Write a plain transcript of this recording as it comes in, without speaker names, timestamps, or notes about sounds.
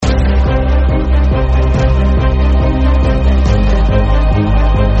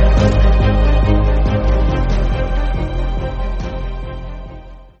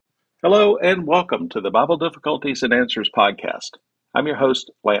Hello and welcome to the Bible Difficulties and Answers podcast. I'm your host,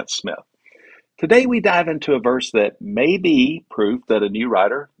 Lance Smith. Today we dive into a verse that may be proof that a new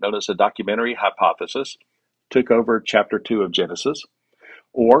writer, known as the documentary hypothesis, took over chapter 2 of Genesis,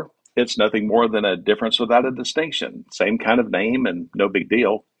 or it's nothing more than a difference without a distinction, same kind of name and no big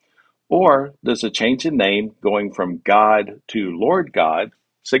deal, or does a change in name going from God to Lord God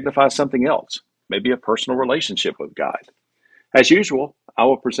signify something else, maybe a personal relationship with God? As usual, I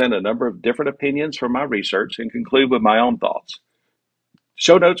will present a number of different opinions from my research and conclude with my own thoughts.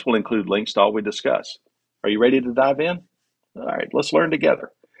 Show notes will include links to all we discuss. Are you ready to dive in? All right, let's learn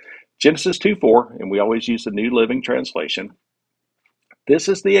together. Genesis 2:4, and we always use the New Living Translation. This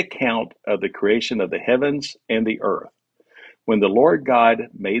is the account of the creation of the heavens and the earth, when the Lord God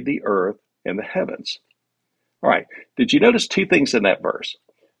made the earth and the heavens. All right, did you notice two things in that verse?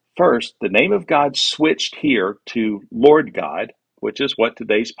 First, the name of God switched here to Lord God, which is what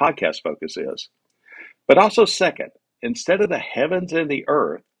today's podcast focus is. But also, second, instead of the heavens and the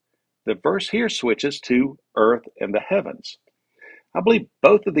earth, the verse here switches to earth and the heavens. I believe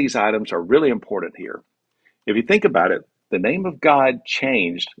both of these items are really important here. If you think about it, the name of God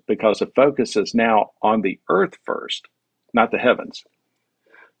changed because the focus is now on the earth first, not the heavens.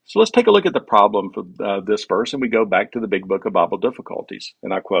 So let's take a look at the problem for this verse, and we go back to the big book of Bible difficulties.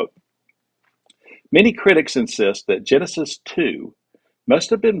 And I quote, many critics insist that Genesis 2 must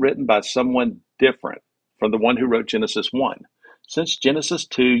have been written by someone different from the one who wrote Genesis 1, since Genesis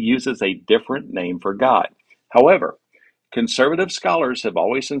 2 uses a different name for God. However, conservative scholars have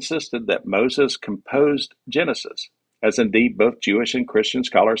always insisted that Moses composed Genesis, as indeed both Jewish and Christian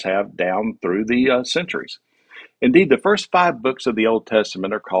scholars have down through the centuries. Indeed, the first 5 books of the Old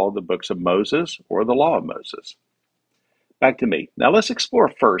Testament are called the books of Moses or the Law of Moses. Back to me. Now let's explore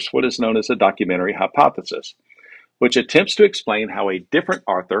first what is known as the documentary hypothesis, which attempts to explain how a different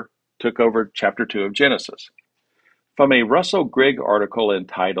author took over chapter 2 of Genesis. From a Russell Grigg article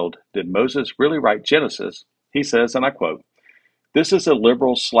entitled, Did Moses Really Write Genesis? He says, and I quote, this is a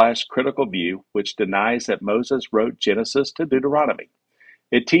liberal/critical view which denies that Moses wrote Genesis to Deuteronomy.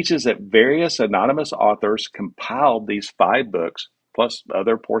 It teaches that various anonymous authors compiled these 5 books, plus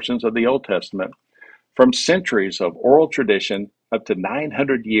other portions of the Old Testament, from centuries of oral tradition up to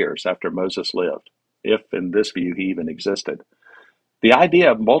 900 years after Moses lived, if in this view he even existed. The idea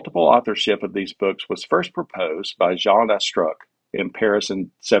of multiple authorship of these books was first proposed by Jean Astruc in Paris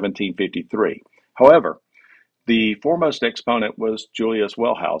in 1753. However, the foremost exponent was Julius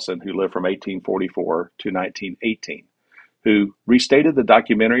Wellhausen, who lived from 1844 to 1918, who restated the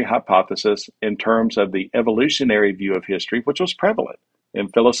documentary hypothesis in terms of the evolutionary view of history, which was prevalent in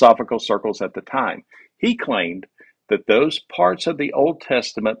philosophical circles at the time. He claimed that those parts of the Old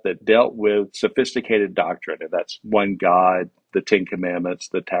Testament that dealt with sophisticated doctrine, and that's one God, the Ten Commandments,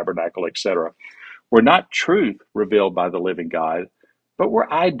 the tabernacle, etc., were not truth revealed by the living God, but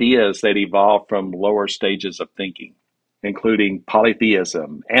were ideas that evolved from lower stages of thinking, including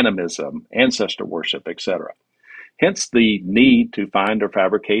polytheism, animism, ancestor worship, etc. Hence the need to find or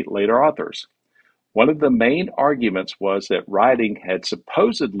fabricate later authors. One of the main arguments was that writing had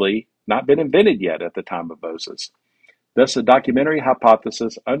supposedly not been invented yet at the time of Moses. Thus, the documentary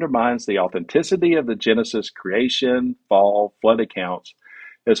hypothesis undermines the authenticity of the Genesis creation, fall, flood accounts,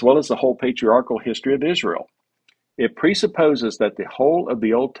 as well as the whole patriarchal history of Israel. It presupposes that the whole of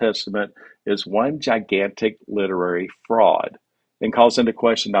the Old Testament is one gigantic literary fraud and calls into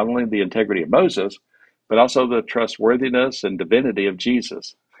question not only the integrity of Moses, but also the trustworthiness and divinity of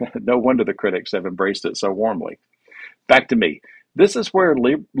Jesus. No wonder the critics have embraced it so warmly. Back to me. This is where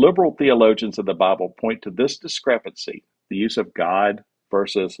liberal theologians of the Bible point to this discrepancy, the use of God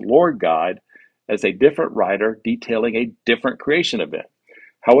versus Lord God, as a different writer detailing a different creation event.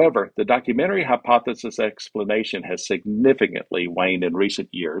 However, the documentary hypothesis explanation has significantly waned in recent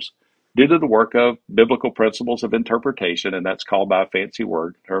years due to the work of biblical principles of interpretation, and that's called by a fancy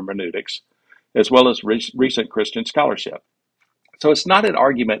word, hermeneutics, as well as recent Christian scholarship. So it's not an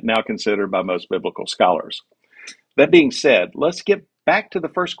argument now considered by most biblical scholars. That being said, let's get back to the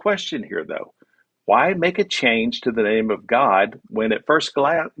first question here, though. Why make a change to the name of God when at first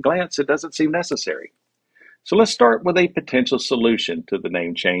glance it doesn't seem necessary? So let's start with a potential solution to the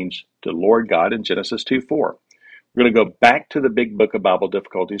name change to Lord God in Genesis 2:4. We're going to go back to the big book of Bible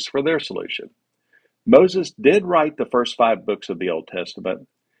difficulties for their solution. Moses did write the first 5 books of the Old Testament.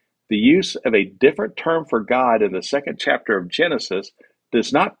 The use of a different term for God in the 2nd chapter of Genesis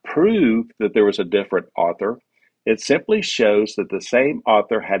does not prove that there was a different author. It simply shows that the same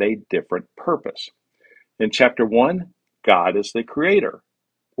author had a different purpose. In chapter 1, God is the creator,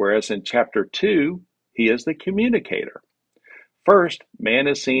 whereas in chapter 2, he is the communicator. First, man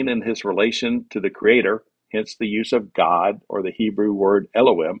is seen in his relation to the Creator, hence the use of God or the Hebrew word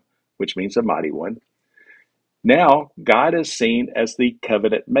Elohim, which means a mighty one. Now, God is seen as the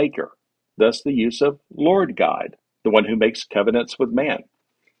covenant maker, thus the use of Lord God, the one who makes covenants with man.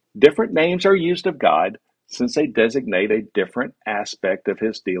 Different names are used of God since they designate a different aspect of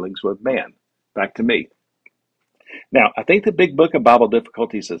his dealings with man. Back to me. Now, I think the Big Book of Bible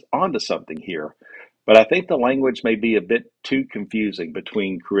Difficulties is onto something here, but I think the language may be a bit too confusing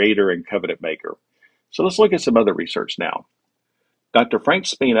between creator and covenant maker. So let's look at some other research now. Dr. Frank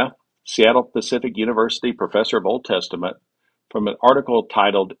Spina, Seattle Pacific University professor of Old Testament, from an article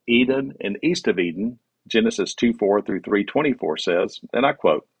titled Eden and East of Eden, Genesis 2:4 through 3:24 says, and I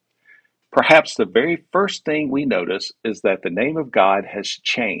quote, "Perhaps the very first thing we notice is that the name of God has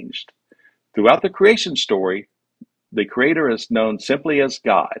changed. Throughout the creation story, the Creator is known simply as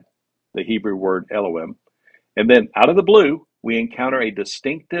God, the Hebrew word Elohim, and then out of the blue, we encounter a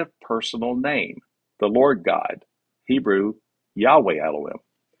distinctive personal name, the Lord God, Hebrew Yahweh Elohim.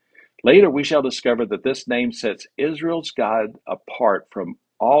 Later, we shall discover that this name sets Israel's God apart from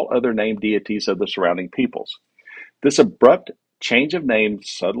all other named deities of the surrounding peoples. This abrupt change of name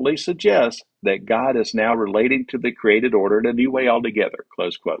subtly suggests that God is now relating to the created order in a new way altogether."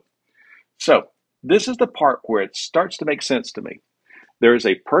 Close quote. So, this is the part where it starts to make sense to me. There is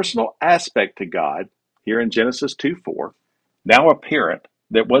a personal aspect to God here in Genesis 2:4, now apparent,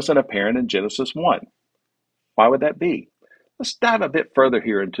 that wasn't apparent in Genesis 1. Why would that be? Let's dive a bit further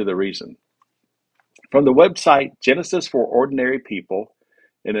here into the reason. From the website Genesis for Ordinary People,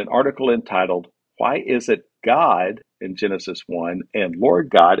 in an article entitled, "Why is it God in Genesis 1 and Lord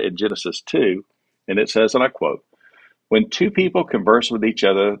God in Genesis 2? And it says, and I quote, "When two people converse with each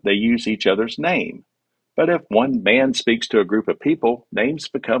other, they use each other's name. But if one man speaks to a group of people, names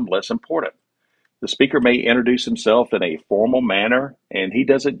become less important. The speaker may introduce himself in a formal manner, and he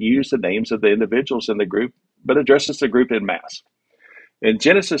doesn't use the names of the individuals in the group, but addresses the group en masse. In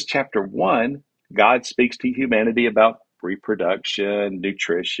Genesis chapter 1, God speaks to humanity about reproduction,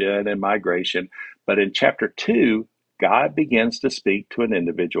 nutrition, and migration. But in chapter 2, God begins to speak to an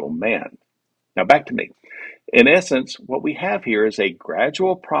individual man." Now back to me. In essence, what we have here is a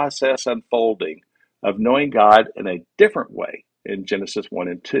gradual process unfolding of knowing God in a different way in Genesis 1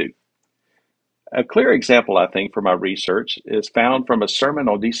 and 2. A clear example, I think, from my research is found from a sermon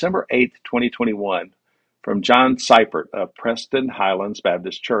on December 8th, 2021, from John Seipert of Preston Highlands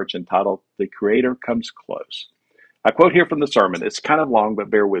Baptist Church entitled, "The Creator Comes Close." I quote here from the sermon. It's kind of long, but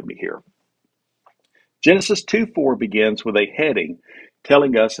bear with me here. Genesis 2:4 begins with a heading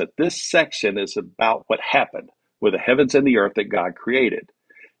telling us that this section is about what happened with the heavens and the earth that God created.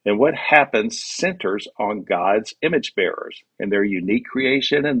 And what happens centers on God's image bearers and their unique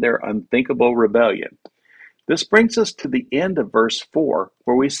creation and their unthinkable rebellion. This brings us to the end of verse 4,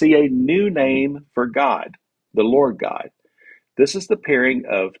 where we see a new name for God, the Lord God. This is the pairing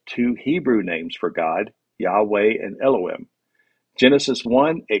of two Hebrew names for God, Yahweh and Elohim. Genesis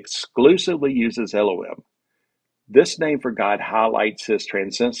 1 exclusively uses Elohim. This name for God highlights his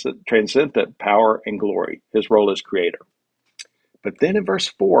transcendent power and glory, his role as creator. But then in verse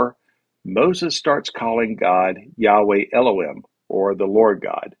 4, Moses starts calling God Yahweh Elohim, or the Lord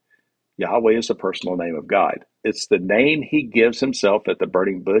God. Yahweh is the personal name of God. It's the name he gives himself at the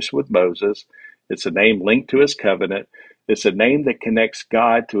burning bush with Moses. It's a name linked to his covenant. It's a name that connects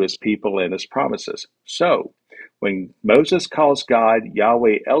God to his people and his promises. So, when Moses calls God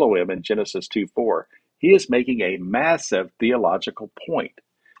Yahweh Elohim in Genesis 2:4, he is making a massive theological point.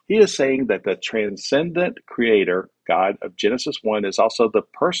 He is saying that the transcendent creator, God of Genesis 1, is also the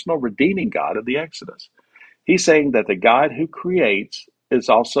personal redeeming God of the Exodus. He's saying that the God who creates is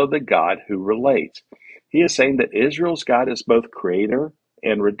also the God who relates. He is saying that Israel's God is both creator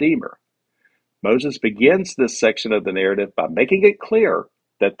and redeemer. Moses begins this section of the narrative by making it clear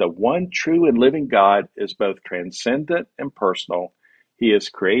that the one true and living God is both transcendent and personal. He is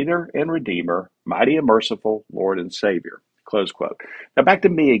creator and redeemer, mighty and merciful, Lord and Savior. Close quote. Now back to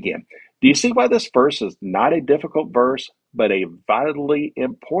me again. Do you see why this verse is not a difficult verse, but a vitally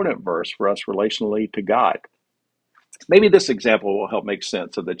important verse for us relationally to God? Maybe this example will help make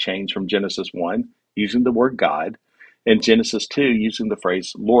sense of the change from Genesis 1, using the word God, and Genesis 2, using the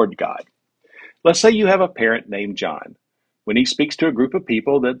phrase Lord God. Let's say you have a parent named John. When he speaks to a group of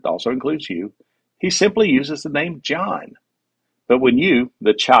people that also includes you, he simply uses the name John. But when you,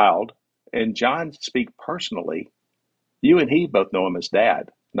 the child, and John speak personally, you and he both know him as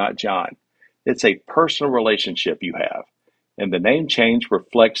Dad, not John. It's a personal relationship you have, and the name change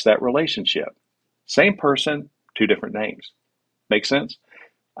reflects that relationship. Same person, two different names. Make sense?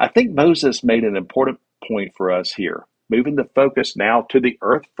 I think Moses made an important point for us here. moving the focus now to the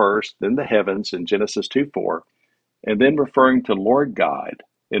earth first, then the heavens in Genesis 2:4, and then referring to Lord God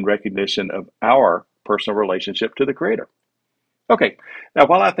in recognition of our personal relationship to the Creator. Okay, now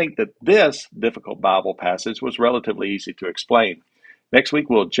while I think that this difficult Bible passage was relatively easy to explain, next week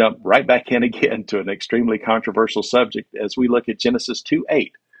we'll jump right back in again to an extremely controversial subject as we look at Genesis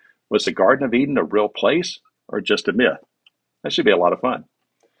 2:8. Was the Garden of Eden a real place or just a myth? That should be a lot of fun.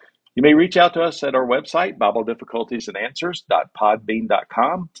 You may reach out to us at our website,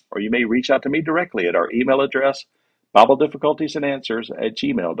 BibleDifficultiesAndAnswers.podbean.com, or you may reach out to me directly at our email address,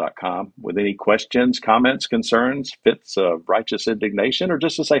 BibleDifficultiesAndAnswers@gmail.com, with any questions, comments, concerns, fits of righteous indignation, or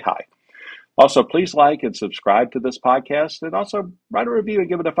just to say hi. Also, please like and subscribe to this podcast, and also write a review and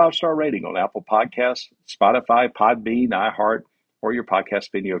give it a 5-star rating on Apple Podcasts, Spotify, Podbean, iHeart, or your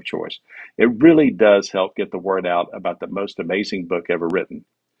podcast venue of choice. It really does help get the word out about the most amazing book ever written.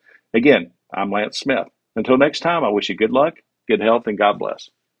 Again, I'm Lance Smith. Until next time, I wish you good luck, good health, and God bless.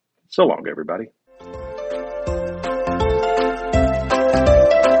 So long, everybody.